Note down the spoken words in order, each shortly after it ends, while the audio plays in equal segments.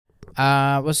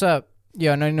What's up?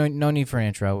 Yo, no need for an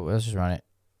intro. Let's just run it.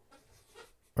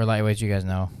 We're lightweights, you guys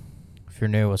know. If you're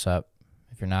new, what's up?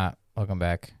 If you're not, welcome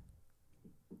back.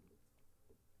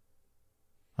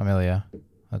 I'm Ilya.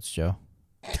 That's Joe.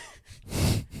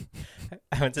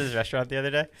 I went to this restaurant the other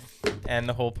day, and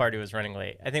the whole party was running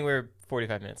late. I think we were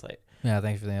 45 minutes late. Yeah,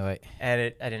 thanks for the invite.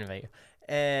 And I didn't invite you.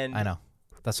 And I know.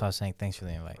 That's what I was saying. Thanks for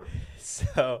the invite.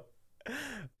 So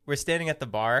we're standing at the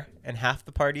bar, and half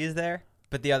the party is there,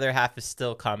 but the other half is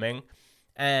still coming.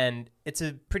 And it's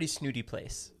a pretty snooty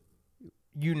place.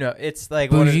 You know, it's like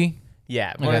Bougie?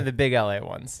 One of the big LA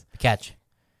ones. Catch.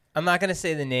 I'm not going to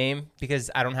say the name because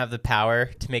I don't have the power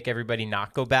to make everybody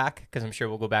not go back, because I'm sure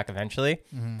we'll go back eventually.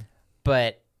 Mm-hmm.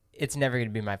 But it's never going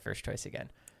to be my first choice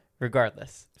again,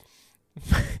 regardless.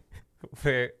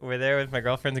 We're there with my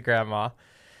girlfriend's grandma,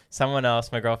 someone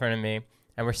else, my girlfriend and me,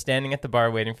 and we're standing at the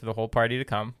bar waiting for the whole party to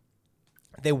come.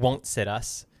 They won't sit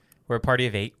us. We're a party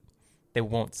of 8. They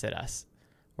won't sit us.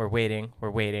 We're waiting.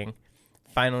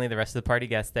 Finally, the rest of the party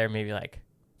gets there, maybe like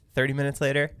 30 minutes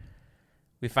later.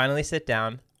 We finally sit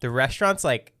down. The restaurant's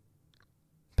like...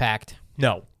 Packed.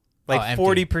 No. Like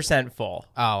 40% full.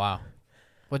 Oh, wow.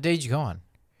 What day did you go on?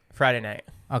 Friday night.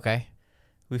 Okay.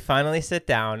 We finally sit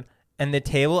down, and the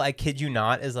table, I kid you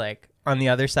not, is like on the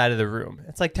other side of the room.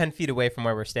 It's like 10 feet away from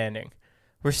where we're standing.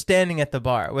 We're standing at the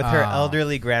bar with her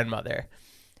elderly grandmother.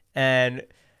 And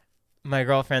my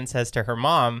girlfriend says to her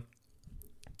mom,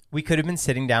 we could have been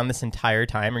sitting down this entire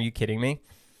time. Are you kidding me?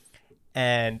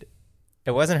 And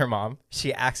it wasn't her mom.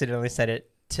 She accidentally said it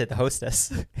to the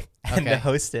hostess. And the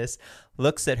hostess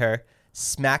looks at her,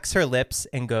 smacks her lips,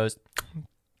 and goes,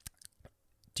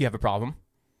 do you have a problem?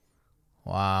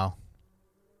 Wow.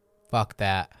 Fuck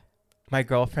that. My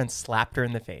girlfriend slapped her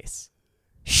in the face.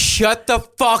 Shut the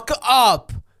fuck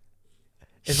up!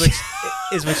 Is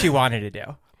what she wanted to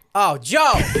do. Oh,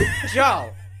 Joe!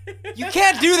 Joe! You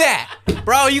can't do that!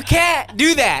 Bro, you can't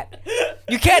do that!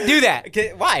 You can't do that!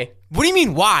 Okay, why? What do you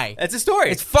mean, why? That's a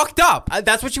story. It's fucked up.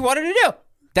 That's what you wanted to do.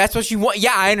 That's what you want.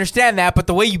 Yeah, I understand that, but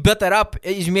the way you built that up,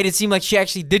 you made it seem like she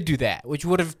actually did do that, which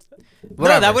would have...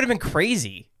 No, that would have been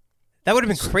crazy. That would have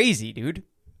been crazy, dude.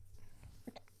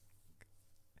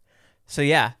 So,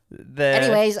 yeah.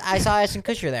 Anyways, I saw Ashton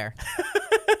Kutcher there.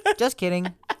 Just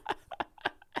kidding.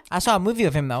 I saw a movie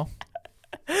of him, though.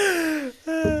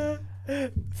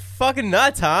 Fucking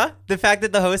nuts, huh? The fact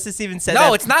that the hostess even said that.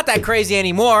 No, it's not that crazy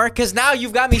anymore, because now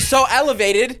you've got me so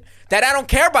elevated that I don't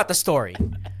care about the story.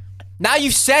 Now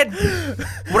you said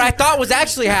what I thought was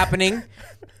actually happening.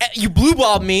 You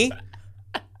blue-balled me.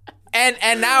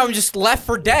 And now I'm just left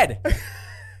for dead.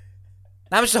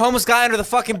 Now I'm just a homeless guy under the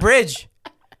fucking bridge.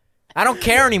 I don't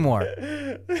care anymore.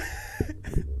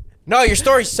 No, your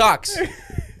story sucks.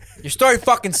 Your story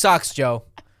fucking sucks, Joe.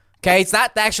 Okay, it's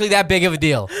not actually that big of a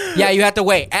deal. Yeah, you have to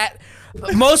wait.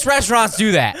 Most restaurants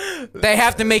do that. They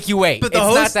have to make you wait. But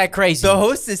it's not that crazy. The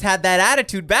hostess had that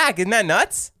attitude back. Isn't that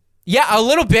nuts? Yeah, a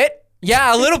little bit.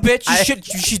 Yeah, a little bit. You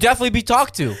should definitely be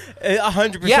talked to.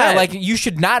 100%. Yeah, like you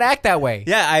should not act that way.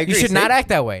 Yeah, I agree. You should not act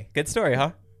that way. Good story,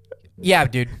 huh? Yeah,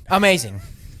 dude. Amazing.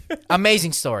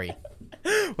 Amazing story.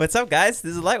 What's up, guys?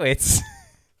 This is Lightweights.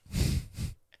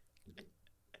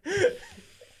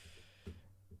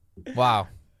 Wow.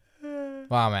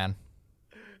 Wow, man.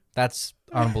 That's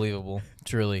unbelievable.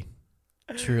 Truly.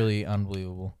 Truly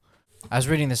unbelievable. I was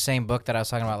reading the same book that I was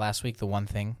talking about last week, The One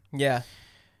Thing. Yeah.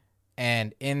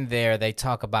 And in there, they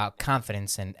talk about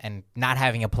confidence and not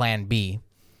having a plan B.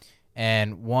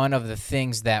 And one of the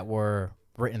things that were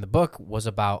written in the book was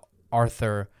about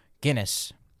Arthur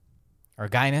Guinness. Or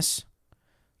Guinness?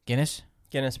 Guinness?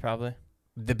 Guinness, probably.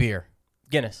 The beer.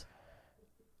 Guinness.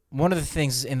 One of the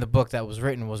things in the book that was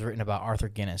written about Arthur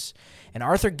Guinness. And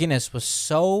Arthur Guinness was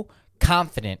so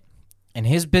confident in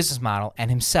his business model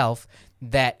and himself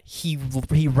that he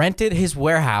rented his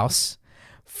warehouse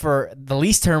for the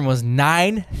lease term was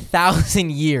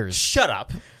 9,000 years. Shut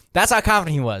up. That's how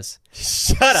confident he was.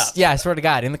 Shut up. Yeah, I swear to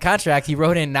God. In the contract, he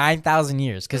wrote in 9,000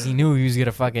 years because he knew he was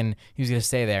gonna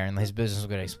stay there and his business was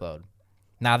gonna explode.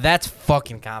 Now that's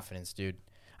fucking confidence, dude.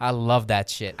 I love that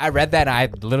shit. I read that and I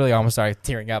literally almost started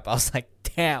tearing up. I was like,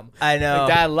 damn. I know.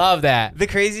 Like, I love that. The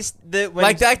craziest...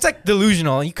 That's like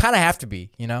delusional. You kind of have to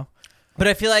be, you know? But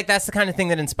I feel like that's the kind of thing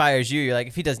that inspires you. You're like,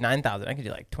 if he does 9,000, I could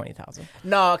do like 20,000.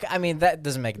 No, I mean, that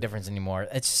doesn't make a difference anymore.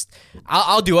 It's just,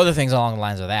 I'll do other things along the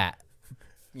lines of that,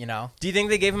 you know? Do you think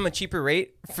they gave him a cheaper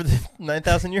rate for the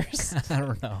 9,000 years? I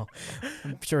don't know.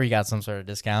 I'm sure he got some sort of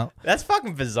discount. That's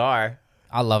fucking bizarre.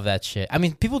 I love that shit. I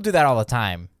mean, people do that all the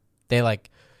time. They like,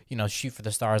 shoot for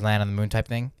the stars, land on the moon type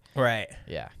thing. Right.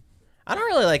 Yeah. I don't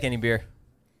really like any beer.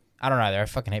 I don't know either. I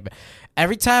fucking hate beer.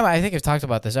 Every time, I think I've talked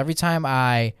about this, every time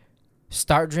I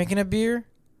start drinking a beer,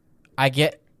 I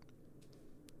get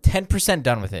 10%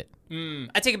 done with it.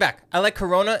 I take it back. I like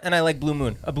Corona and I like Blue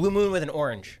Moon. A Blue Moon with an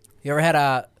orange. You ever had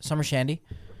a summer shandy?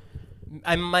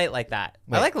 I might like that.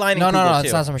 Wait. I like Lion No, and no, Kugel, no, too.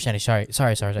 it's not summer shandy. Sorry.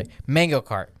 Mango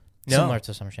cart. No. Similar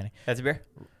to summer shandy. That's a beer?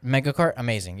 Mango cart,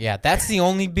 amazing. Yeah, that's the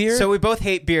only beer. So we both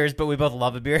hate beers, but we both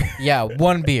love a beer. Yeah,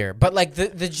 one beer. But like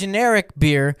the generic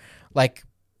beer, like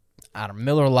I don't know,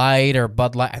 Miller Lite or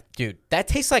Bud Light, dude, that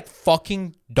tastes like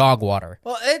fucking dog water.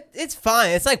 Well, it's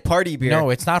fine. It's like party beer. No,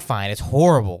 it's not fine. It's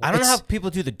horrible. I don't know how people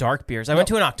do the dark beers. I went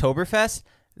to an Oktoberfest.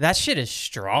 That shit is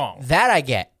strong. That I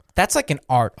get. That's like an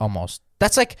art almost.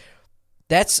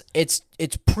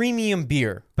 It's premium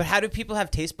beer. But how do people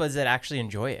have taste buds that actually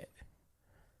enjoy it?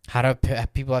 How do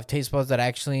people have taste buds that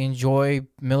actually enjoy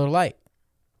Miller Lite?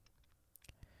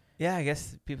 Yeah, I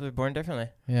guess people are born differently.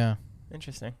 Yeah.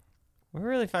 Interesting. We're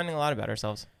really finding a lot about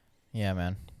ourselves. Yeah,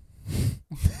 man.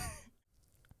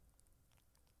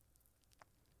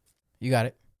 You got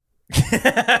it.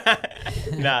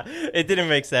 Nah, it didn't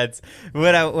make sense.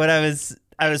 What I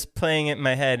was playing it in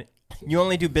my head. You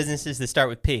only do businesses that start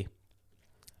with P.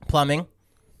 Plumbing,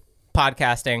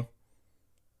 podcasting,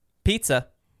 pizza,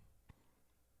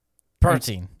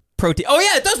 Protein. protein. Oh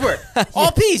yeah, it does work.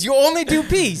 All P's. You only do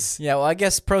P's. Yeah, well, I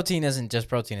guess protein isn't just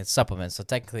protein; it's supplements. So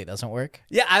technically, it doesn't work.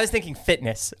 Yeah, I was thinking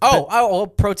fitness. Oh,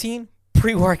 protein,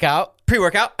 pre-workout,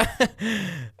 Pre-workout,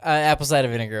 apple cider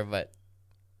vinegar, but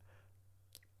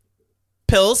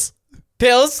pills.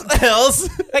 pills.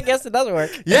 I guess it doesn't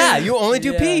work. Yeah, you only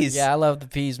do P's. Yeah, I love the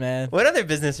peas, man. What other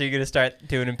business are you going to start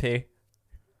doing in P?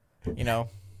 You know,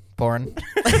 porn.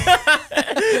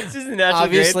 It's just a natural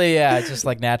Obviously, yeah. It's just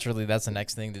like naturally, that's the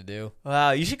next thing to do.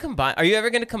 Wow, you should combine. Are you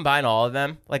ever going to combine all of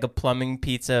them? Like a plumbing,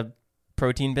 pizza,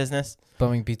 protein business?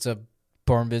 Plumbing, pizza,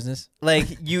 porn business. Like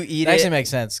you eat It actually it. makes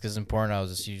sense because in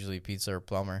pornos, it's usually pizza or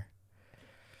plumber.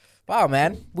 Wow,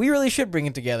 man. We really should bring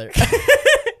it together.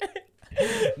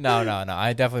 No.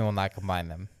 I definitely will not combine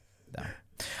them. No.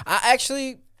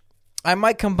 I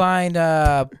might combine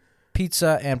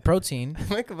pizza and protein.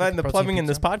 I might combine the Protein plumbing in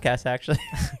this pizza? podcast, actually.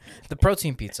 The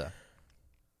protein pizza.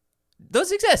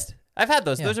 Those exist. I've had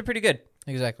those. Yeah. Those are pretty good.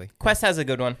 Exactly. Quest has a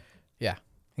good one. Yeah,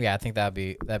 I think that'd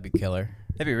be killer.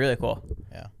 That'd be really cool.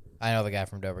 Yeah. I know the guy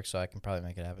from Dobrik, so I can probably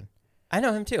make it happen. I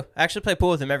know him too. I actually play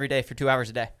pool with him every day for 2 hours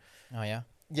a day. Oh, yeah?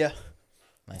 Yeah.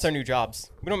 Nice. It's our new jobs.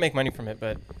 We don't make money from it,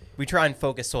 but we try and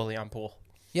focus solely on pool.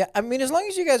 Yeah, I mean, as long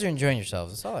as you guys are enjoying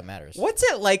yourselves, that's all that matters. What's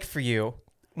it like for you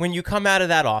when you come out of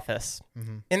that office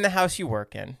Mm-hmm. in the house you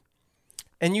work in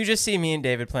and you just see me and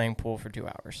David playing pool for 2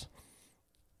 hours?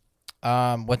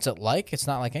 What's it like? It's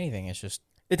not like anything. It's just,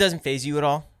 It doesn't faze you at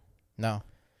all? no.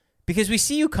 Because we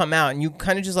see you come out and you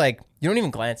kind of just like, you don't even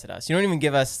glance at us. You don't even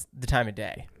give us the time of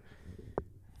day.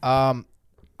 I'm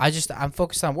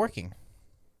focused on working.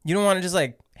 You don't want to just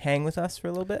like hang with us for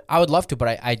a little bit? I would love to, but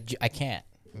I can't.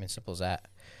 I mean, simple as that.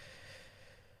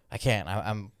 I can't.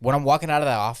 When I'm walking out of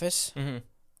that office, Mm-hmm.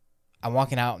 I'm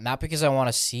walking out not because I want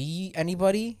to see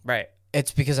anybody. Right.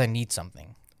 It's because I need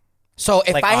something. So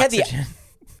if Like I had oxygen.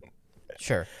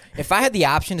 sure, if I had the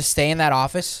option to stay in that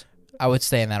office, I would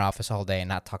stay in that office all day and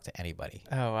not talk to anybody.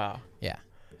 Oh, wow. Yeah,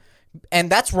 and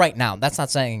that's right now. That's not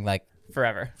saying like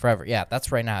Forever. forever. Yeah,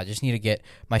 that's right now. I just need to get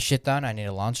my shit done. I need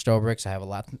to launch Dobrik's. I have a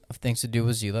lot of things to do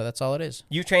with Zila. That's all it is.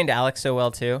 You trained Alex so well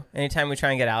too. Anytime we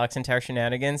try and get Alex into our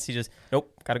shenanigans, he just,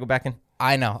 nope, got to go back in.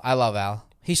 I know. I love Al.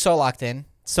 He's so locked in.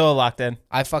 So locked in.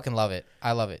 I fucking love it.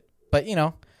 I love it. But, you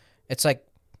know, it's like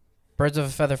birds of a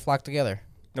feather flock together.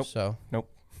 Nope. So,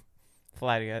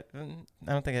 Fly to get.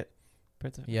 I don't think it.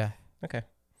 Birds of- yeah. Okay.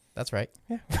 That's right.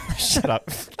 Yeah. Shut up.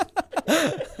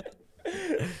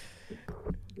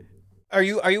 Are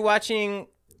you watching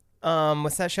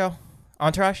what's that show?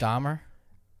 Entourage? Dahmer?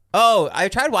 Oh, I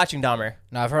tried watching Dahmer.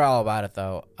 No, I've heard all about it,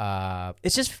 though.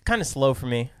 It's just kind of slow for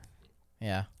me.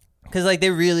 Yeah. Cuz like they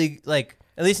really like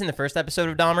at least in the first episode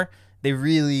of Dahmer, they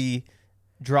really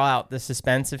draw out the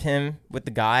suspense of him with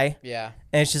the guy. Yeah.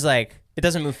 And it's just like it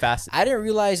doesn't move fast. I didn't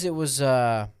realize it was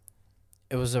a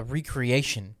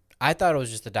recreation. I thought it was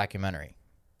just a documentary.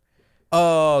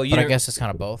 Oh, you But I didn't- guess it's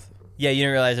kind of both. Yeah, you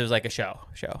didn't realize it was like a show.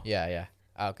 Yeah.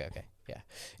 Okay. Yeah.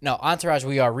 No, Entourage,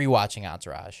 we are rewatching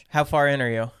Entourage. How far in are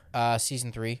you?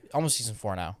 Season 3, almost season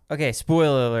 4 now. Okay,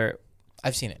 spoiler alert.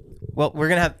 I've seen it. Well,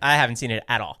 I haven't seen it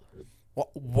at all.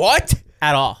 What?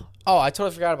 At all. Oh, I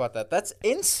totally forgot about that. That's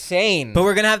insane. But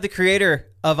we're going to have the creator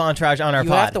of Entourage on our you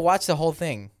pod. have to watch the whole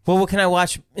thing. Well, what can I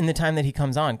watch in the time that he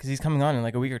comes on? Because he's coming on in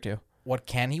like a week or two. What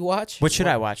can he watch? What should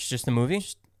I watch? Just the movie?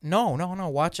 No.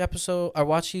 Watch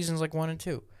seasons like 1 and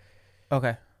 2.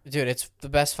 Okay. Dude, it's the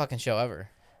best fucking show ever.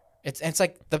 It's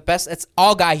like the best. It's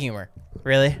all guy humor.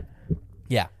 Really?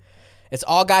 Yeah. It's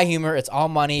all guy humor. It's all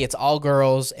money. It's all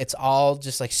girls. It's all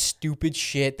just like stupid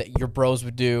shit that your bros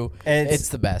would do. And it's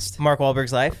the best. Mark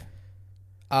Wahlberg's life?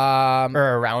 Or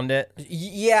around it?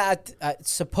 Yeah,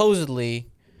 supposedly.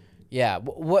 Yeah.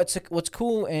 What's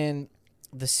cool in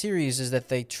the series is that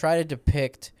they try to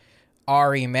depict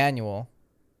Ari Manuel.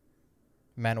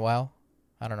 Manuel?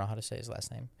 I don't know how to say his last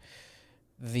name.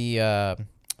 The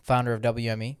founder of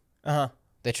WME. Uh-huh.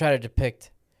 They try to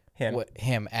depict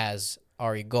him as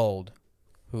Ari Gold,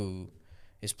 who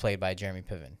is played by Jeremy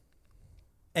Piven.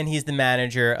 And he's the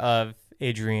manager of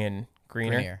Adrian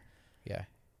Grenier. Yeah.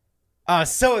 Oh,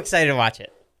 so excited to watch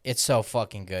it. It's so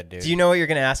fucking good, dude. Do you know what you're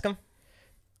going to ask him?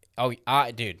 Oh,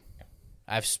 dude.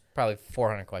 I have probably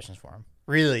 400 questions for him.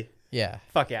 Really? Yeah.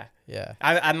 Fuck yeah. Yeah.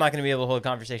 I'm not going to be able to hold a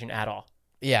conversation at all.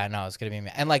 Yeah, no, it's going to be...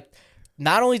 And, like,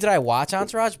 not only did I watch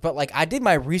Entourage, but, like, I did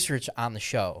my research on the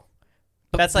show.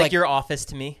 But, that's like your Office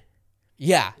to me.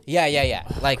 Yeah.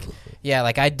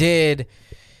 Like I did...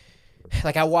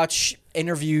 Like, I watch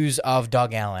interviews of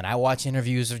Doug Allen. I watch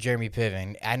interviews of Jeremy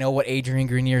Piven. I know what Adrian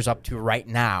Grenier's up to right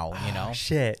now, you know?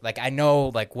 Shit. Like, I know,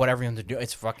 like, what everyone's doing.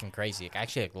 It's fucking crazy. Like, I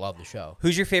actually love the show.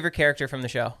 Who's your favorite character from the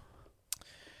show?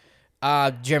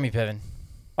 Jeremy Piven.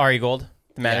 Ari Gold,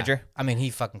 the manager? Yeah. I mean, he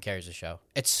fucking carries the show.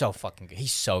 It's so fucking good.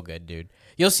 He's so good, dude.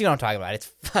 You'll see what I'm talking about.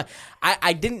 It's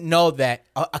I didn't know that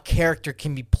a character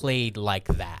can be played like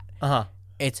that. Uh-huh.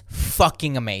 It's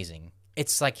fucking amazing.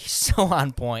 It's like so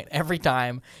on point every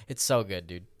time. It's so good,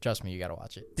 dude. Trust me, you gotta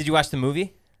watch it. Did you watch the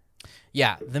movie?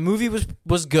 Yeah, the movie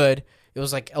was good. It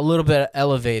was like a little bit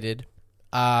elevated,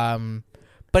 but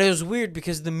it was weird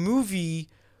because the movie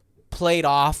played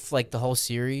off like the whole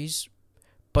series,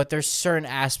 but there's certain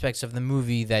aspects of the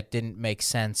movie that didn't make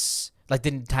sense, like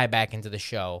didn't tie back into the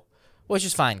show, which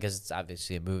is fine because it's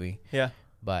obviously a movie. Yeah.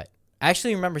 But I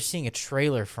actually remember seeing a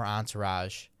trailer for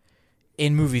Entourage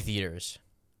in movie theaters.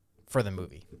 For the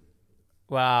movie.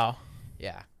 Wow.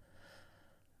 Yeah.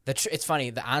 It's funny.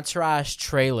 The Entourage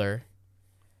trailer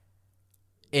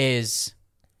is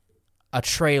a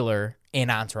trailer in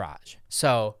Entourage.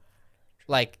 So,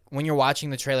 like, when you're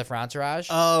watching the trailer for Entourage...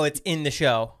 Oh, it's in the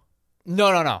show.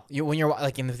 No. When you're,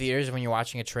 like, in the theaters, when you're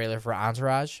watching a trailer for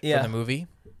Entourage, for the movie,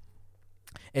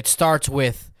 it starts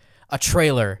with a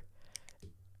trailer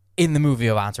in the movie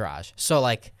of Entourage. So,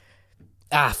 like...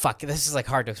 fuck. This is like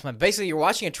hard to explain. Basically, you're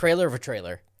watching a trailer of a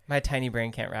trailer. My tiny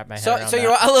brain can't wrap my head around so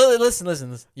that.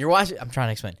 Listen. You're watching. I'm trying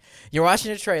to explain. You're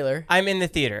watching a trailer. I'm in the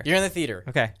theater. You're in the theater.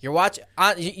 Okay. You're watching.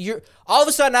 You're all of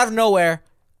a sudden out of nowhere,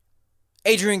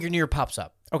 Adrian Grenier pops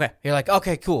up. Okay. You're like,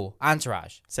 okay, cool.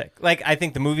 Entourage. Sick. Like, I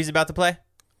think the movie's about to play.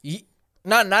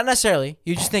 Not necessarily.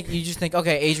 You just think.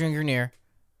 Okay, Adrian Grenier,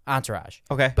 Entourage.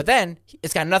 Okay. But then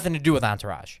it's got nothing to do with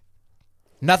Entourage.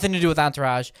 Nothing to do with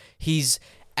Entourage. He's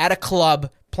at a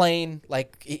club playing,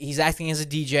 like, he's acting as a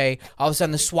DJ. All of a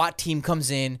sudden, the SWAT team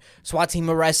comes in. SWAT team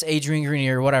arrests Adrian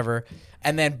Grenier or whatever.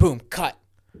 And then, boom, cut.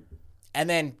 And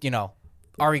then,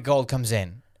 Ari Gold comes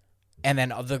in. And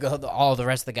then all the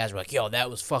rest of the guys were like, yo, that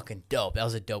was fucking dope. That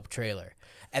was a dope trailer.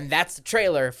 And that's the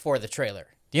trailer for the trailer.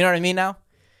 Do you know what I mean now?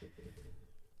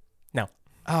 No.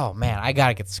 Oh, man, I got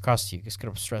to get this across to you. It's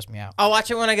going to stress me out. I'll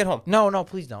watch it when I get home. No,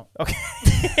 please don't.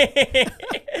 Okay.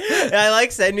 I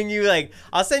like sending you, like,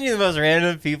 I'll send you the most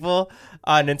random people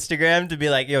on Instagram to be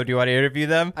like, yo, do you want to interview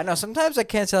them? I know. Sometimes I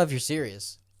can't tell if you're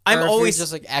serious. I'm or if always you're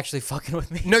just like actually fucking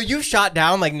with me. No, you've shot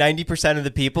down like 90% of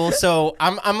the people. So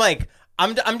I'm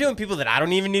doing people that I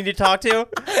don't even need to talk to.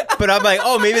 But I'm like,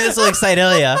 oh, maybe this will excite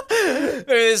Ilya. Maybe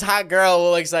this hot girl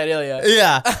will excite Ilya.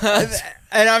 Yeah.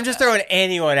 And I'm just throwing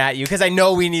anyone at you because I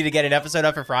know we need to get an episode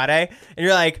up for Friday. And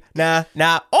you're like, nah.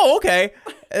 Oh, okay.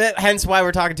 Hence why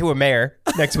we're talking to a mayor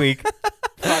next week.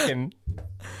 Fucking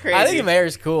crazy. I think the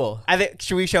mayor's cool.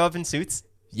 Should we show up in suits?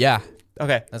 Yeah.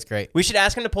 Okay. That's great. We should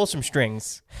ask him to pull some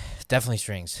strings. Definitely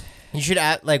strings. You should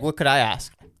add, like, what could I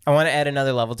ask? I want to add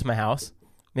another level to my house.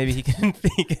 Maybe he can.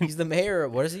 He's the mayor.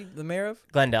 What is he the mayor of?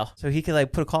 Glendale. So he could,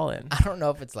 like, put a call in. I don't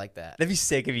know if it's like that. That'd be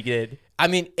sick if he did. I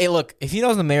mean, hey, look, if he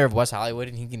knows the mayor of West Hollywood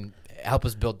and he can help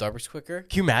us build Durbers quicker.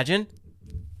 Can you imagine?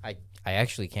 I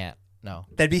actually can't. No.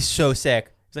 That'd be so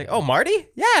sick. He's like, oh, Marty?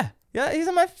 Yeah, he's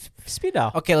on my speed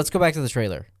dial. Okay, let's go back to the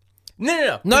trailer.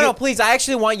 No, please. I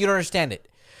actually want you to understand it.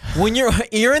 When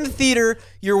you're in the theater,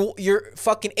 you're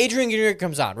fucking Adrian Grenier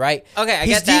comes on, right? Okay, I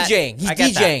He's get that. DJing. He's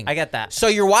DJing. I get that. So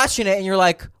you're watching it and you're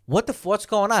like, what's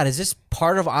going on? Is this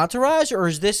part of Entourage or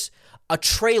is this a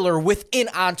trailer within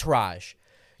Entourage?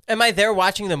 Am I there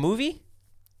watching the movie?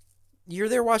 You're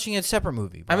there watching a separate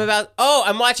movie, bro.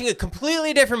 I'm watching a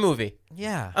completely different movie.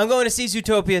 Yeah. I'm going to see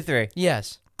Zootopia 3.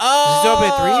 Yes. Oh.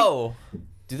 Zootopia 3?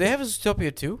 Do they have a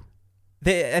Zootopia 2?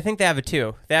 I think they have a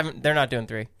 2. They're not doing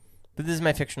 3. But this is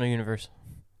my fictional universe.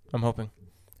 I'm hoping.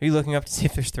 Are you looking up to see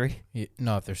if there's 3?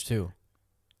 No, if there's 2.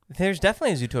 There's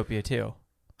definitely a Zootopia 2.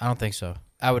 I don't think so.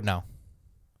 I would know.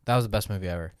 That was the best movie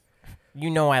ever. You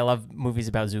know I love movies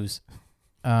about zoos.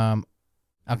 Okay,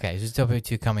 Zootopia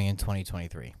 2 coming in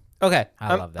 2023. Okay.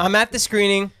 I love that. I'm at the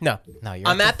screening. No, you're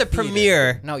at the theater.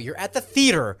 premiere. No, you're at the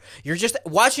theater. You're just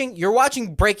watching. You're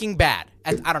watching Breaking Bad.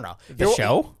 I don't know. The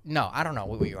show? No, I don't know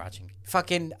what you're watching.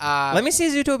 Fucking. Let me see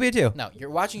Zootopia 2. No, you're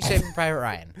watching Saving Private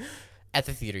Ryan at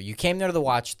the theater. You came there to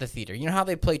watch the theater. You know how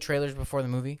they play trailers before the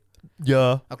movie?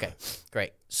 Yeah. Okay,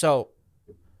 great. So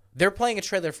they're playing a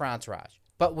trailer for Entourage,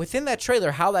 but within that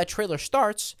trailer, how that trailer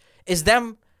starts is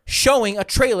them showing a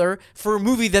trailer for a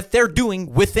movie that they're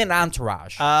doing within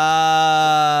Entourage. Oh.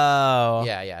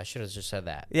 Yeah, I should have just said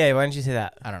that. Yeah, why didn't you say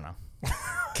that? I don't know.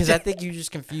 Because I think you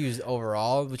just confused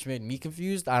overall, which made me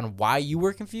confused on why you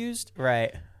were confused.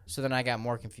 Right. So then I got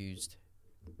more confused.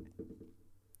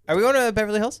 Are we going to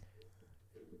Beverly Hills?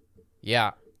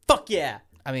 Yeah. Fuck yeah.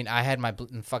 I mean, I had my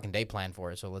fucking day planned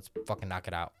for it, so let's fucking knock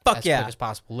it out. Fuck as yeah. quick as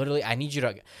possible. Literally, I need you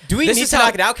to. Do we This need is to how-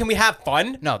 knock it out? Can we have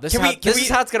fun? No, this Can is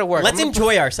how it's gonna work. Let's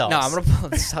enjoy ourselves. No,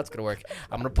 this is how it's gonna work.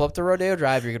 I'm gonna pull up to Rodeo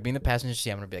Drive. You're gonna be in the passenger seat.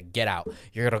 I'm gonna be like, get out.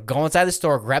 You're gonna go inside the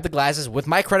store, grab the glasses with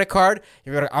my credit card.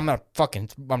 I'm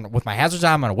with my hazards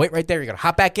on. I'm gonna wait right there. You're gonna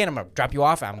hop back in. I'm gonna drop you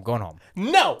off. And I'm going home.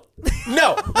 No.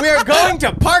 We are going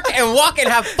to park and walk and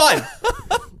have fun.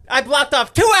 I blocked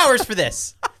off 2 hours for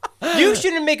this. You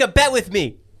shouldn't make a bet with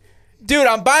me. Dude,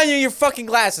 I'm buying you your fucking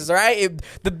glasses, all right?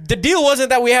 The deal wasn't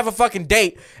that we have a fucking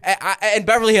date in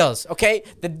Beverly Hills, okay?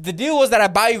 The deal was that I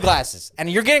buy you glasses, and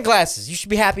you're getting glasses. You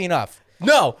should be happy enough.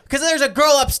 No, because there's a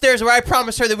girl upstairs where I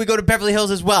promised her that we go to Beverly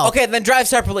Hills as well. Okay, then drive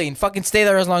separately and fucking stay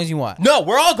there as long as you want. No,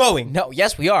 we're all going. No,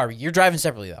 yes, we are. You're driving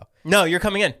separately, though. No, you're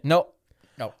coming in. No.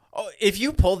 Oh, if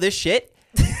you pull this shit,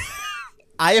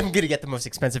 I am going to get the most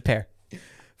expensive pair.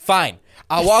 Fine.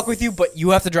 I'll walk with you, but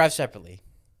you have to drive separately.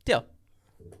 Deal.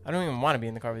 I don't even want to be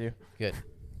in the car with you. Good.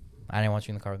 I didn't want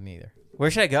you in the car with me either. Where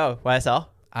should I go? YSL?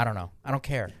 I don't know. I don't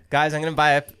care. Guys, I'm going to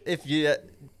buy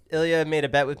Ilya made a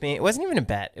bet with me. It wasn't even a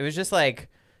bet. It was just like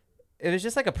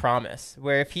a promise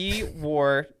where if he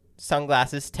wore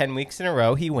sunglasses 10 weeks in a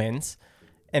row, he wins.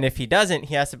 And if he doesn't,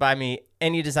 he has to buy me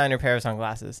any designer pair of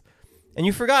sunglasses. And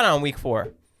you forgot on week 4.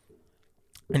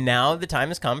 And now the time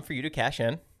has come for you to cash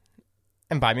in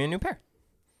and buy me a new pair.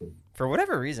 For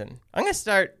whatever reason. I'm going to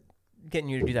start getting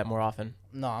you to do that more often.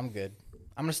 No, I'm good.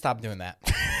 I'm going to stop doing that.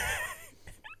 I'm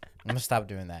going to stop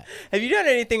doing that. Have you done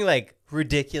anything like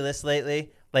ridiculous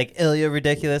lately? Like Ilya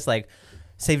ridiculous? Like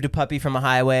saved a puppy from a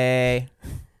highway?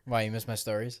 Why, you miss my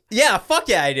stories? Yeah, fuck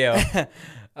yeah, I do.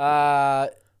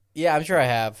 Yeah, I'm sure I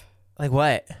have. Like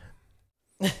what?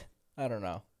 I don't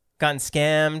know. Gotten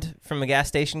scammed from a gas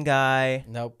station guy?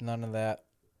 Nope, none of that.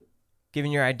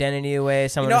 Giving your identity away?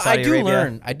 Someone in I Saudi do Arabia?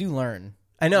 learn. I do learn.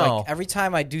 I know. Like, every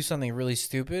time I do something really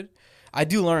stupid, I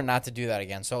do learn not to do that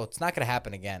again. So it's not going to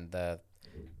happen again, the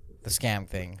scam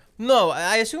thing. No,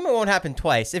 I assume it won't happen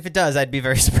twice. If it does, I'd be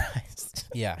very surprised.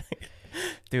 Yeah.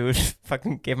 Dude,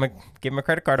 fucking gave my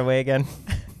credit card away again.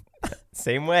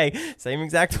 Same way. Same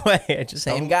exact way. I just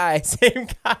Same guy. Same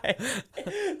guy.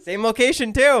 Same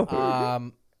location, too.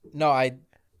 No, I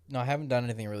haven't done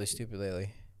anything really stupid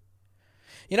lately.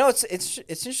 You know, it's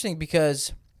interesting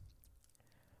because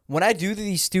when I do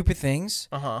these stupid things,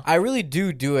 I really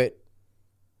do it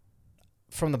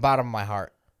from the bottom of my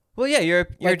heart. Well, yeah, you're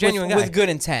a genuine guy. With good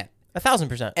intent.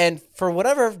 1,000%. And for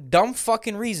whatever dumb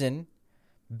fucking reason,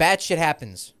 bad shit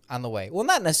happens on the way. Well,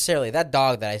 not necessarily. That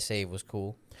dog that I saved was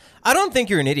cool. I don't think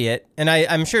you're an idiot, and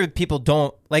I'm sure people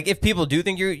don't. Like, if people do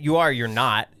think you are, you're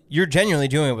not. You're genuinely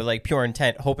doing it with, like, pure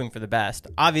intent, hoping for the best.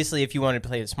 Obviously, if you wanted to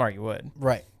play it smart, you would.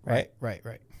 Right.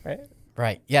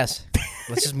 Yes.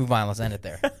 Let's just move on. Let's end it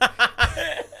there.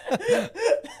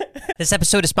 This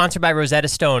episode is sponsored by Rosetta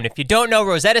Stone. If you don't know,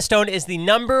 Rosetta Stone is the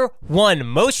 #1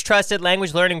 most trusted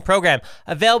language learning program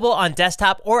available on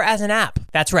desktop or as an app.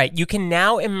 That's right, you can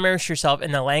now immerse yourself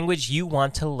in the language you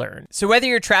want to learn. So whether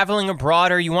you're traveling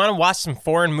abroad or you want to watch some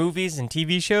foreign movies and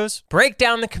TV shows, break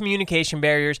down the communication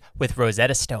barriers with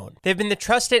Rosetta Stone. They've been the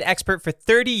trusted expert for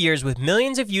 30 years with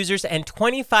millions of users and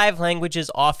 25 languages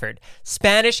offered.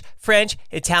 Spanish, French,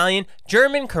 Italian,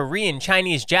 German, Korean,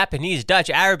 Chinese, Japanese, Dutch,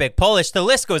 Arabic, Polish, the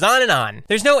list goes on and on.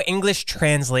 There's no English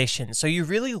translation, so you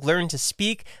really learn to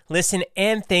speak, listen,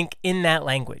 and think in that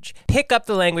language. Pick up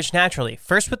the language naturally,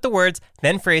 first with the words,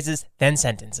 then phrases, then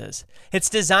sentences. It's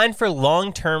designed for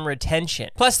long-term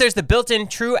retention. Plus, there's the built-in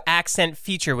true accent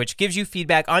feature, which gives you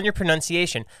feedback on your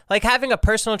pronunciation, like having a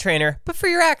personal trainer, but for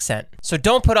your accent. So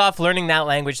don't put off learning that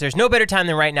language. There's no better time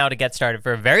than right now to get started.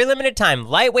 For a very limited time,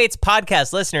 Lightweight's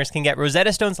podcast listeners can get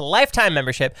Rosetta Stone's lifetime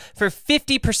membership for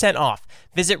 50% off.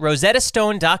 Visit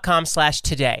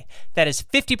rosettastone.com/today. That is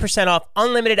 50% off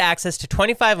unlimited access to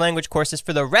 25 language courses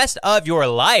for the rest of your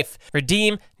life.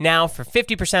 Redeem now for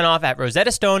 50% off at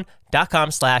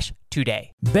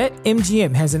rosettastone.com/today.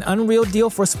 BetMGM has an unreal deal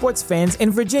for sports fans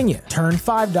in Virginia. Turn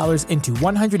 $5 into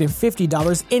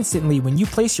 $150 instantly when you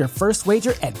place your first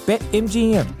wager at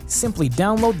BetMGM. Simply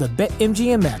download the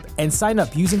BetMGM app and sign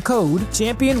up using code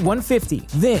Champion150.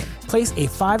 Then, place a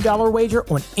 $5 wager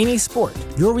on any sport.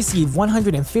 You'll receive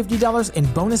 $150 in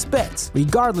bonus bets,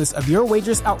 regardless of your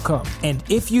wager's outcome. And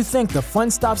if you think the fun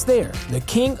stops there, the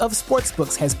king of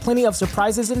sportsbooks has plenty of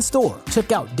surprises in store.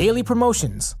 Check out daily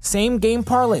promotions, same-game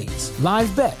parlays,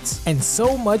 live bets, and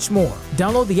so much more.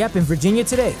 Download the app in Virginia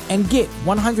today and get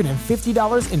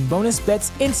 $150 in bonus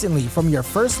bets instantly from your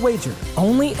first wager.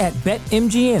 Only at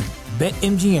BetMGM.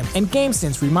 BetMGM and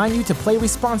GameSense remind you to play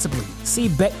responsibly. See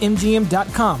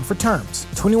BetMGM.com for terms.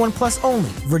 21 plus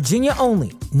only. Virginia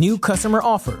only. New customer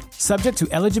offer. Subject to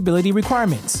eligibility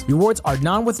requirements. Rewards are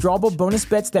non-withdrawable bonus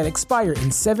bets that expire in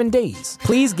 7 days.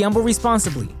 Please gamble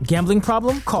responsibly. Gambling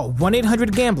problem? Call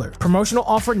 1-800-GAMBLER. Promotional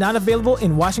offer not available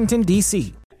in Washington,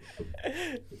 D.C.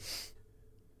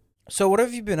 So what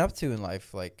have you been up to in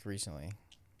life, like, recently?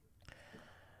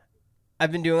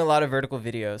 I've been doing a lot of vertical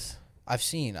videos. I've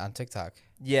seen on TikTok.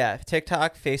 Yeah,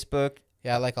 TikTok, Facebook.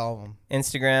 Yeah, I like all of them.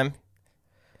 Instagram.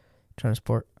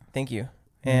 Transport. Thank you.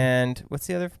 And what's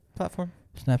the other platform?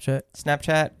 Snapchat.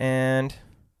 Snapchat, and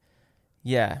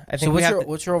yeah, I think. So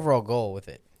what's your overall goal with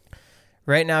it?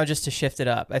 Right now, just to shift it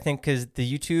up. I think because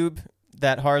the YouTube,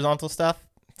 that horizontal stuff,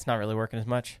 it's not really working as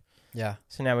much. Yeah.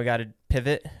 So now we got to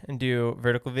pivot and do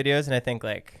vertical videos, and I think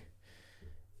like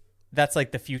that's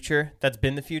like the future. That's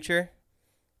been the future,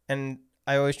 and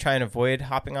I always try and avoid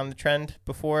hopping on the trend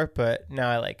before, but now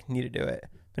I like need to do it.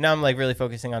 But now I'm like really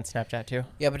focusing on Snapchat too.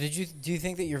 Yeah, but do you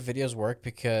think that your videos work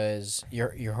because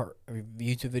your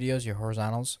YouTube videos, your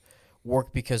horizontals,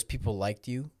 work because people liked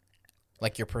you,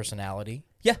 like your personality?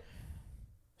 Yeah.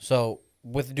 So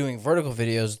with doing vertical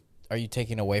videos, are you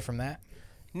taking away from that?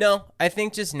 No, I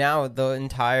think just now the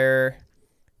entire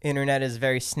internet is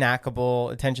very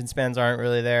snackable. Attention spans aren't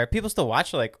really there. People still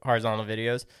watch like horizontal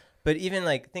videos, but even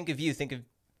like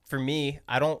for me,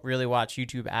 I don't really watch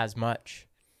YouTube as much.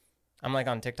 I'm like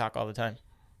on TikTok all the time.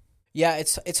 Yeah,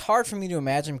 it's hard for me to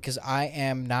imagine because I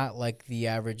am not like the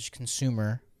average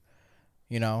consumer,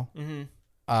 you know?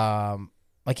 Mm-hmm.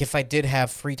 Like if I did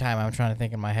have free time, I'm trying to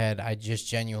think in my head, I just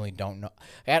genuinely don't know.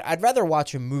 I'd rather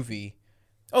watch a movie.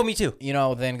 Oh, me too. You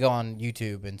know, than go on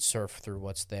YouTube and surf through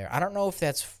what's there. I don't know if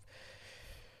that's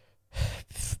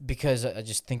because I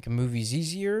just think a movie's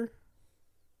easier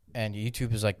and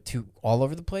YouTube is like too all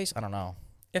over the place. I don't know.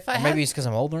 Maybe it's because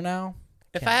I'm older now.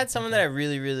 If I had someone that I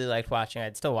really, really liked watching,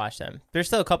 I'd still watch them. There's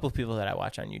still a couple of people that I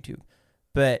watch on YouTube.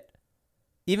 But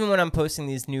even when I'm posting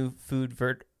these new food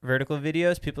vertical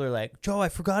videos, people are like, Joe, I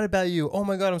forgot about you. Oh,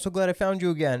 my God, I'm so glad I found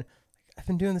you again. I've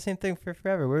been doing the same thing for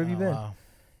forever. Where have you been? Wow.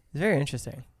 It's very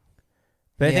interesting.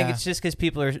 But I think it's just because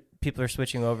people are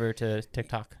switching over to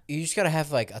TikTok. You just got to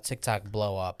have like a TikTok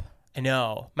blow up. I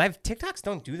know. My TikToks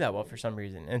don't do that well for some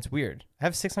reason. And it's weird. I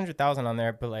have 600,000 on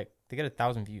there, but like they get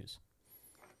 1,000 views.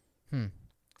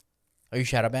 Are you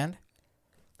shadow banned?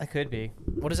 I could be.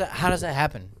 What is that? How does that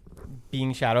happen?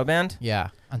 Being shadow banned? Yeah,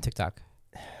 on TikTok.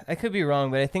 I could be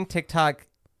wrong, but I think TikTok,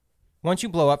 once you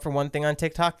blow up for one thing on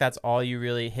TikTok, that's all you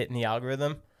really hit in the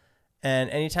algorithm. And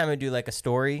anytime I do like a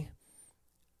story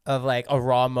of like a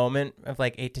raw moment of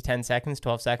like 8 to 10 seconds,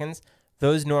 12 seconds,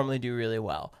 those normally do really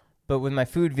well. But with my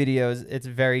food videos, it's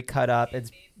very cut up.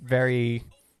 It's very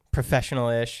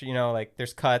professional-ish. You know, like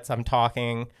there's cuts, I'm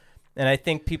talking. And I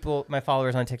think my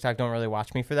followers on TikTok don't really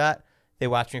watch me for that. They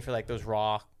watch me for like those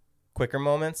raw, quicker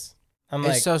moments.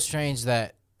 It's so strange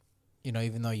that, you know,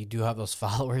 even though you do have those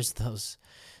followers,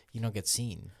 you don't get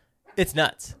seen. It's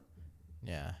nuts.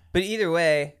 Yeah. But either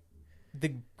way,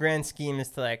 the grand scheme is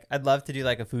to like, I'd love to do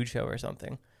like a food show or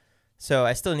something. So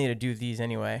I still need to do these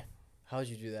anyway. How would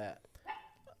you do that?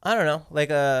 I don't know. Like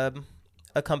a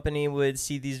company would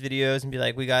see these videos and be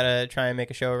like, we got to try and make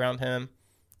a show around him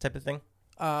type of thing.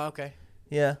 Okay.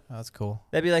 Yeah. Oh, that's cool.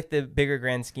 That'd be like the bigger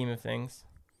grand scheme of things.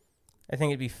 I think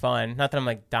it'd be fun. Not that I'm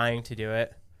like dying to do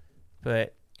it,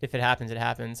 but if it happens, it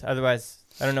happens. Otherwise,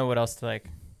 I don't know what else to like.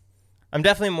 I'm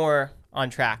definitely more on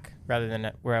track rather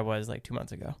than where I was like 2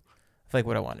 months ago. I feel like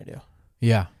what I want to do.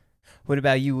 Yeah. What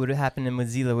about you? What happened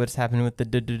with Zila? What's happened with the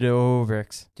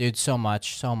Dobricks? Dude, so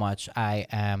much. I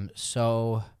have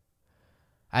so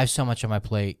much on my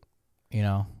plate, you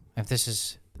know. If this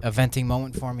is a venting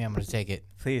moment for me, I'm going to take it.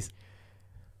 Please.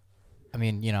 I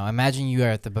mean, you know, imagine you are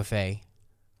at the buffet,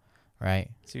 right?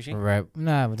 Sushi? Right.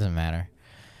 No, it doesn't matter.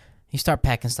 You start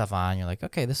packing stuff on. You're like,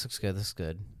 okay, this looks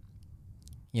good.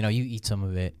 You know, you eat some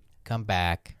of it, come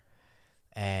back,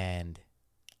 and,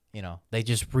 you know, they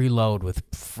just reload with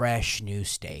fresh new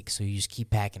steak. So you just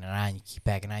keep packing it on.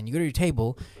 You go to your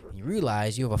table, and you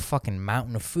realize you have a fucking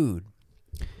mountain of food.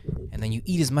 And then you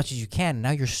eat as much as you can. And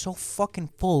now you're so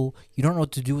fucking full, you don't know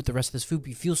what to do with the rest of this food. But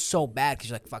you feel so bad because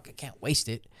you're like, fuck, I can't waste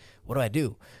it. What do I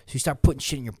do? So you start putting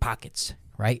shit in your pockets,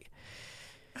 right?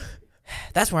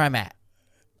 That's where I'm at.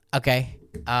 Okay?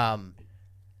 Now,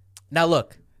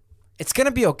 look. It's going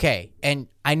to be okay. And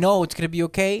I know it's going to be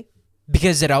okay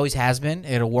because it always has been.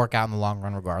 It'll work out in the long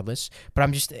run regardless. But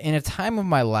I'm just in a time of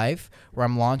my life where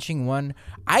I'm launching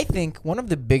I think one of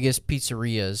the biggest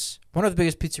pizzeria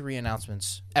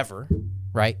announcements ever,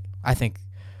 right? I think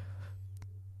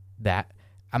that.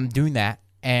 I'm doing that.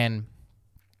 And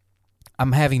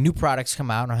I'm having new products come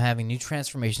out. And I'm having new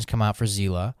transformations come out for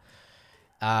Zila.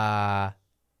 I'm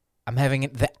having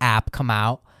the app come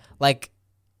out. Like,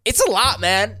 it's a lot,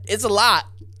 man. It's a lot,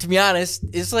 to be honest.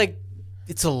 It's like,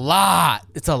 it's a lot.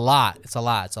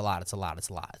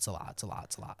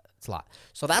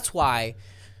 So that's why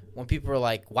when people are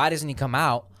like, why doesn't he come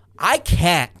out? I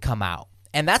can't come out.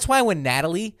 And that's why when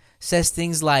Natalie says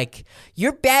things like,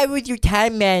 you're bad with your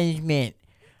time management,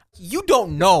 you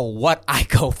don't know what I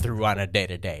go through on a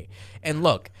day-to-day. And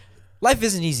look, life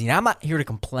isn't easy. And I'm not here to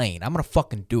complain. I'm going to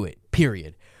fucking do it,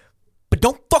 period. But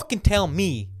don't fucking tell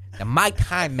me that my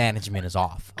time management is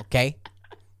off, okay?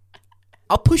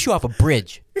 I'll push you off a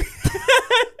bridge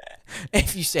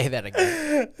if you say that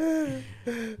again.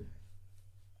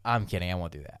 I'm kidding. I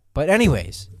won't do that. But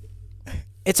anyways,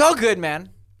 it's all good, man.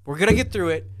 We're going to get through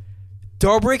it.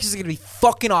 Dobricks is going to be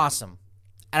fucking awesome.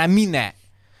 And I mean that.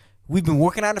 We've been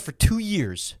working on it for 2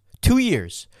 years. 2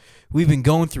 years. We've been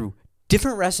going through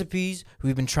different recipes.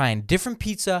 We've been trying different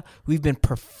pizza. We've been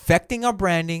perfecting our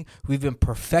branding. We've been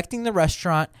perfecting the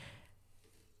restaurant.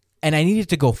 And I need it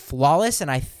to go flawless.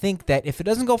 And I think that if it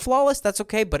doesn't go flawless, that's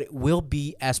okay. But it will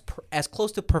be as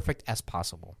close to perfect as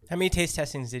possible. How many taste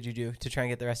testings did you do to try and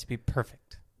get the recipe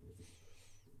perfect?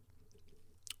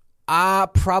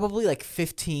 Probably like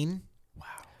 15. Wow.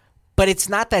 But it's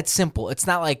not that simple. It's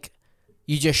not like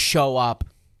you just show up.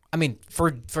 I mean,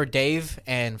 for Dave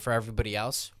and for everybody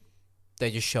else, they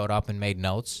just showed up and made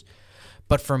notes.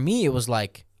 But for me, it was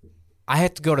like I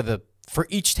had to go to for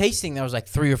each tasting, there was like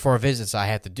 3 or 4 visits I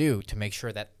had to do to make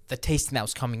sure that the tasting that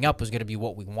was coming up was going to be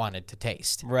what we wanted to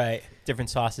taste. Right. Different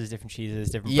sauces, different cheeses,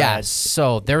 different breads. breads.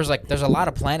 So there's a lot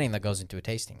of planning that goes into a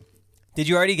tasting. Did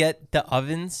you already get the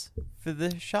ovens for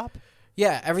the shop?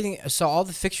 Yeah, everything. So all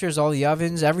the fixtures, all the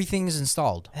ovens, everything is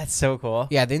installed. That's so cool.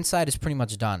 Yeah, the inside is pretty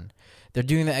much done. They're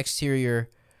doing the exterior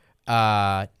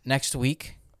next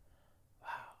week. Wow.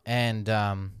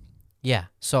 And yeah,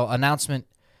 so announcement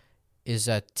is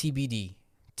TBD,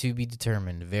 to be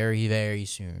determined, very, very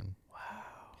soon. Wow.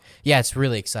 Yeah, it's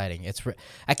really exciting.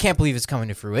 I can't believe it's coming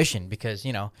to fruition because,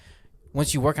 you know,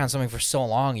 once you work on something for so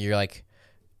long, you're like,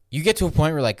 you get to a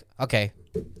point where you're like, okay,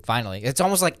 finally. It's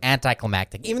almost like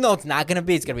anticlimactic. Even though it's not going to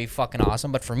be, it's going to be fucking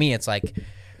awesome. But for me, it's like,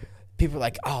 people are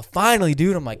like, oh, finally,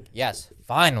 dude. I'm like, yes,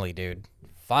 finally, dude.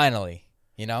 Finally.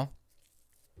 You know?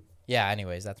 Yeah,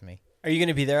 anyways, that's me. Are you going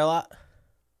to be there a lot?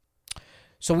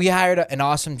 So we hired an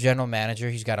awesome general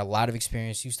manager. He's got a lot of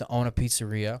experience. He used to own a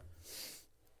pizzeria.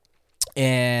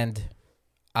 And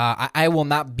I will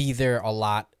not be there a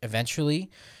lot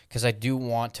eventually because I do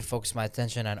want to focus my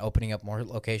attention on opening up more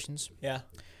locations. Yeah.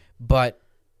 But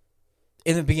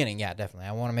in the beginning, yeah, definitely.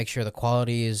 I want to make sure the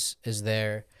quality is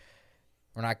there.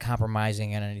 We're not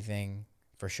compromising on anything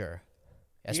for sure.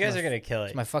 You guys are going to kill it.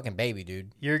 It's my fucking baby,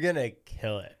 dude. You're going to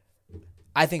kill it.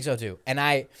 I think so, too. And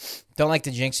I don't like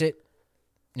to jinx it.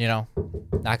 You know,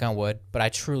 knock on wood, but I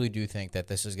truly do think that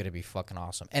this is going to be fucking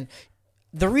awesome. And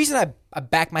the reason I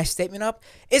back my statement up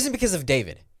isn't because of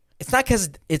David. It's not because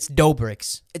it's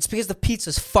Dobricks. It's because the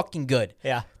pizza's fucking good.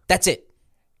 Yeah. That's it.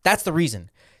 That's the reason.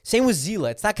 Same with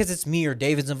Zila. It's not because it's me or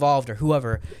David's involved or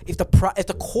whoever. If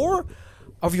the core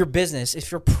of your business,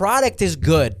 if your product is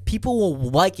good, people will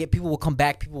like it. People will come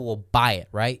back. People will buy it,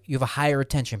 right? You have a higher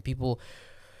attention. People.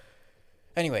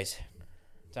 Anyways,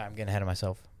 sorry, I'm getting ahead of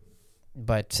myself.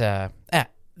 But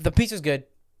the pizza's good.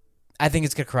 I think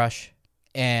it's gonna crush.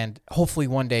 And hopefully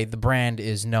one day the brand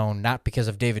is known not because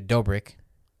of David Dobrik,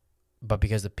 but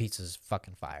because the pizza's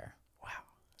fucking fire. Wow.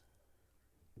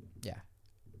 Yeah.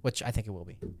 Which I think it will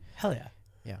be. Hell yeah.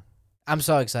 Yeah. I'm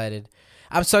so excited.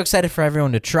 I'm so excited for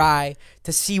everyone to try,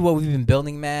 to see what we've been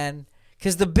building, man.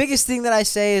 Because the biggest thing that I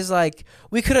say is, like,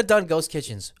 we could have done ghost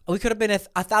kitchens. We could have been at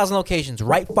 1,000 locations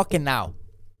right fucking now.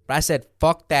 But I said,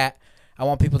 fuck that. I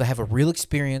want people to have a real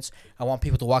experience. I want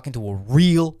people to walk into a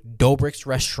real Dobrik's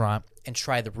restaurant and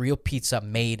try the real pizza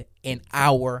made in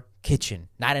our kitchen,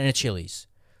 not in a Chili's.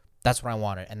 That's what I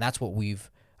wanted, and that's what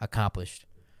we've accomplished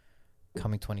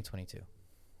coming 2022.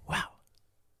 Wow.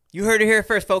 You heard it here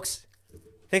first, folks.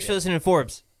 Thanks for listening to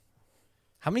Forbes.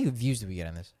 How many views did we get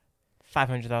on this?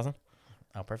 500,000.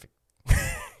 Oh, perfect.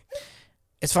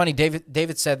 It's funny.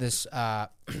 David said this a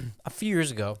few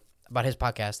years ago about his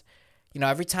podcast. You know,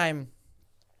 every time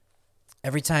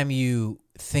you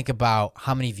think about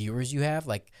how many viewers you have,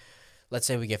 like, let's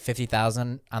say we get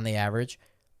 50,000 on the average.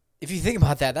 If you think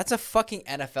about that, that's a fucking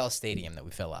NFL stadium that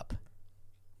we fill up.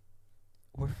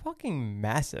 We're fucking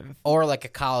massive. Or like a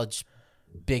college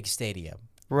big stadium.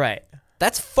 Right.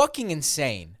 That's fucking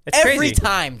insane. It's Every crazy.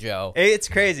 time, Joe. It's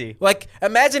crazy. Like,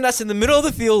 imagine us in the middle of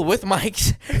the field with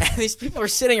mics, and these people are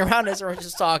sitting around us and we're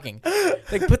just talking.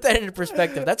 Like, put that into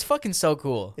perspective. That's fucking so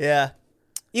cool. Yeah.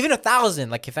 Even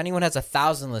 1,000. Like, if anyone has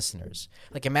 1,000 listeners,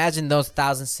 like, imagine those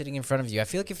 1,000 sitting in front of you. I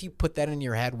feel like if you put that in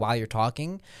your head while you're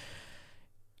talking,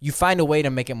 you find a way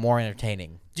to make it more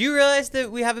entertaining. Do you realize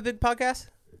that we have a big podcast?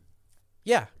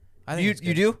 Yeah. I think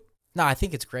You do? No, I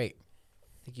think it's great.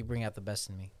 I think you bring out the best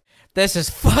in me. This is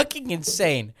fucking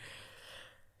insane.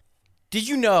 Did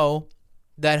you know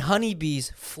that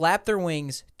honeybees flap their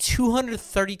wings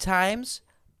 230 times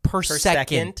per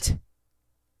second?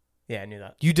 Yeah, I knew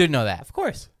that. You did know that. Of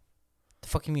course. The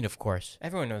fuck you mean, of course?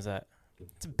 Everyone knows that.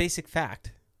 It's a basic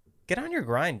fact. Get on your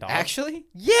grind, dog. Actually?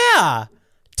 Yeah.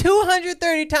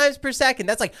 230 times per second.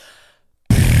 That's like...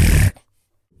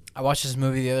 I watched this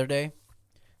movie the other day.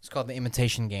 It's called The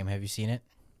Imitation Game. Have you seen it?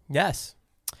 Yes.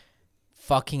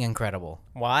 Fucking incredible.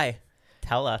 Why?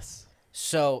 Tell us.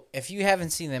 So, if you haven't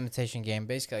seen The Imitation Game,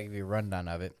 basically I'll give you a rundown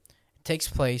of it. It takes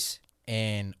place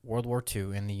in World War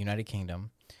II in the United Kingdom,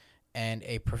 and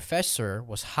a professor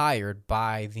was hired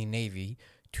by the Navy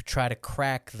to try to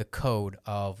crack the code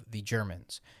of the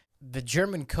Germans. The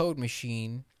German code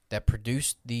machine that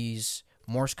produced these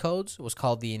Morse codes was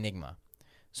called the Enigma.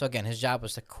 So, again, his job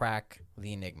was to crack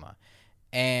the Enigma.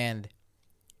 And,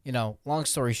 you know, long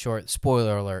story short,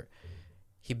 spoiler alert,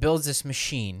 he builds this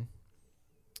machine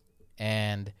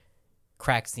and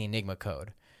cracks the Enigma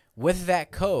code. With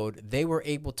that code, they were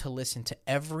able to listen to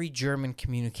every German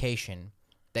communication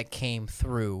that came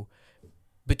through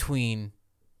between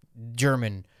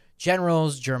German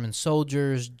generals, German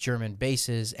soldiers, German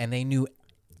bases, and they knew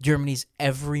Germany's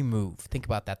every move. Think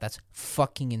about that. That's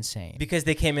fucking insane. Because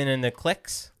they came in the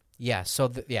clicks? Yeah, so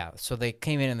they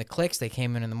came in the clicks, they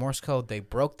came in the Morse code, they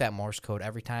broke that Morse code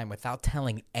every time without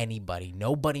telling anybody.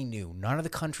 Nobody knew. None of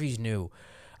the countries knew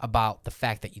about the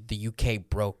fact that the UK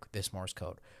broke this Morse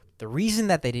code. The reason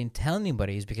that they didn't tell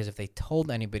anybody is because if they told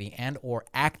anybody and or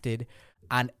acted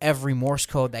on every Morse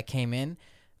code that came in,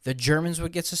 the Germans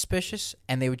would get suspicious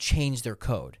and they would change their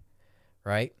code,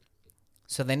 right?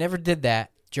 So they never did that.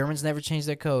 Germans never changed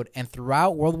their code. And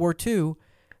throughout World War II,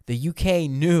 the UK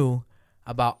knew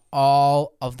about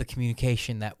all of the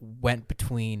communication that went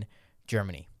between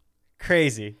Germany.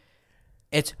 Crazy.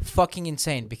 It's fucking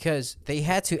insane because they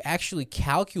had to actually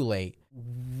calculate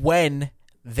when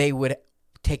they would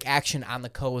take action on the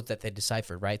codes that they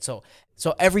deciphered, right? So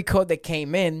every code that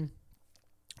came in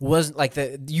wasn't like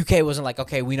the UK wasn't like,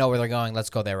 okay, we know where they're going, let's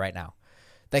go there right now.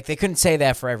 Like they couldn't say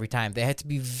that for every time. They had to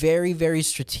be very, very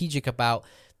strategic about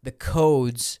the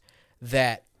codes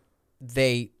that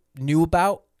they knew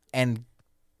about and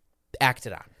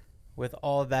acted on. With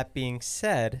all that being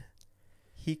said,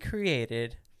 he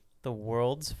created the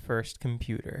world's first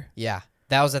computer. Yeah,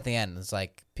 that was at the end. It's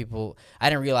like I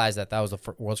didn't realize that was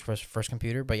the world's first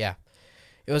computer, but yeah.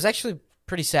 It was actually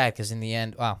pretty sad because in the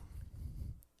end, wow.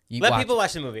 Let people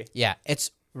watch the movie. Yeah,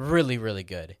 it's really, really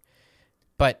good.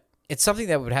 But it's something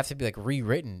that would have to be like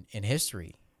rewritten in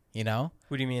history, you know?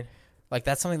 What do you mean? Like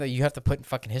that's something that you have to put in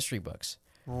fucking history books.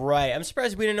 Right. I'm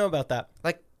surprised we didn't know about that.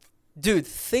 Like, dude,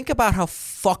 think about how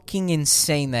fucking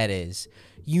insane that is.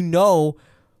 You know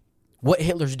what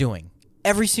Hitler's doing.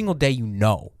 Every single day you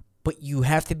know. But you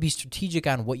have to be strategic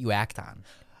on what you act on.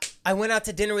 I went out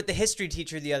to dinner with the history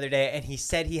teacher the other day, and he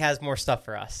said he has more stuff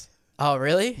for us. Oh,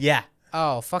 really? Yeah.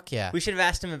 Oh, fuck yeah. We should have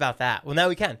asked him about that. Well, now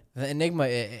we can. The Enigma,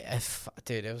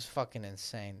 dude, it was fucking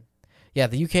insane. Yeah,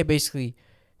 the UK basically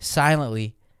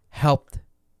silently helped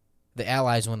the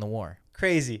Allies win the war.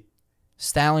 Crazy.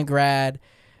 Stalingrad,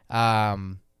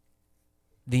 the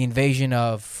invasion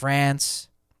of France.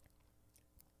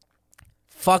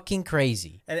 Fucking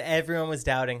crazy. And everyone was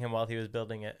doubting him while he was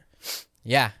building it.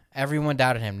 Yeah, everyone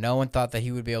doubted him. No one thought that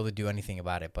he would be able to do anything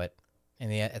about it. But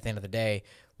at the end of the day,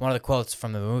 one of the quotes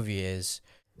from the movie is,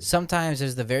 sometimes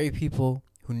there's the very people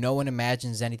who no one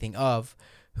imagines anything of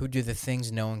who do the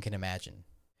things no one can imagine.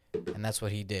 And that's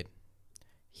what he did.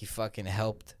 He fucking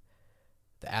helped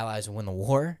the Allies win the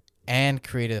war and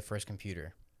created the first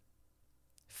computer.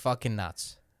 Fucking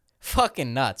nuts.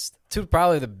 Fucking nuts. Two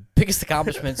probably the biggest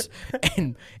accomplishments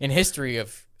in history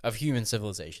of human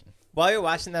civilization. While you're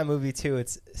watching that movie, too,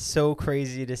 it's so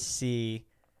crazy to see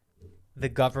the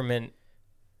government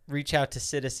reach out to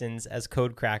citizens as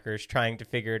code crackers trying to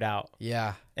figure it out.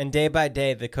 Yeah. And day by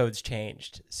day, the codes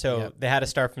changed. So Yep. they had to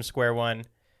start from square one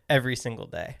every single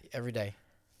day. Every day.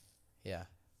 Yeah.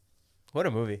 What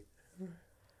a movie.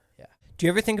 Yeah. Do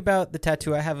you ever think about the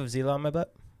tattoo I have of Zila on my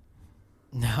butt?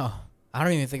 No. I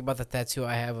don't even think about the tattoo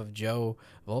I have of Joe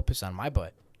Volpis on my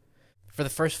butt. For the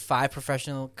first five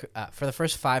professional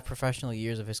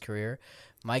years of his career,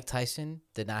 Mike Tyson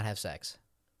did not have sex.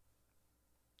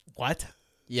 What?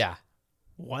 Yeah.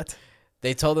 What?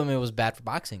 They told him it was bad for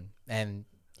boxing, and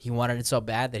he wanted it so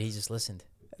bad that he just listened.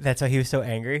 That's why he was so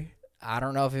angry? I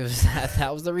don't know if it was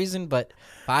that was the reason, but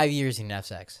 5 years he didn't have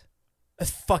sex.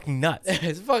 That's fucking nuts.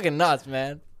 It's fucking nuts,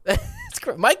 man.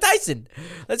 Mike Tyson.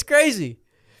 That's crazy.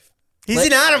 He's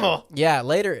an animal. Yeah,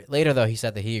 later though, he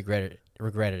said that he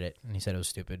regretted it, and he said it was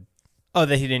stupid. Oh,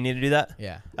 that he didn't need to do that?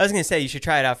 Yeah. I was going to say you should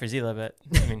try it out for Zila, but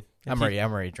I mean, I'm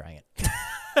already trying it.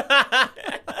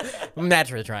 I'm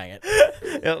naturally trying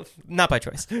it. Not by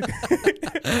choice. You'll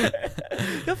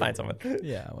find someone.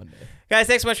 Yeah, one day. Guys,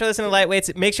 thanks so much for listening to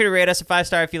Lightweights. Make sure to rate us a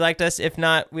 5-star if you liked us. If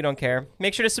not, we don't care.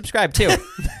 Make sure to subscribe too.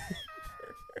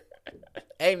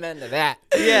 Amen to that.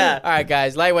 Yeah. All right,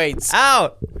 guys. Lightweights.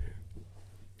 Out.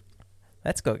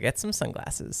 Let's go get some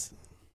sunglasses.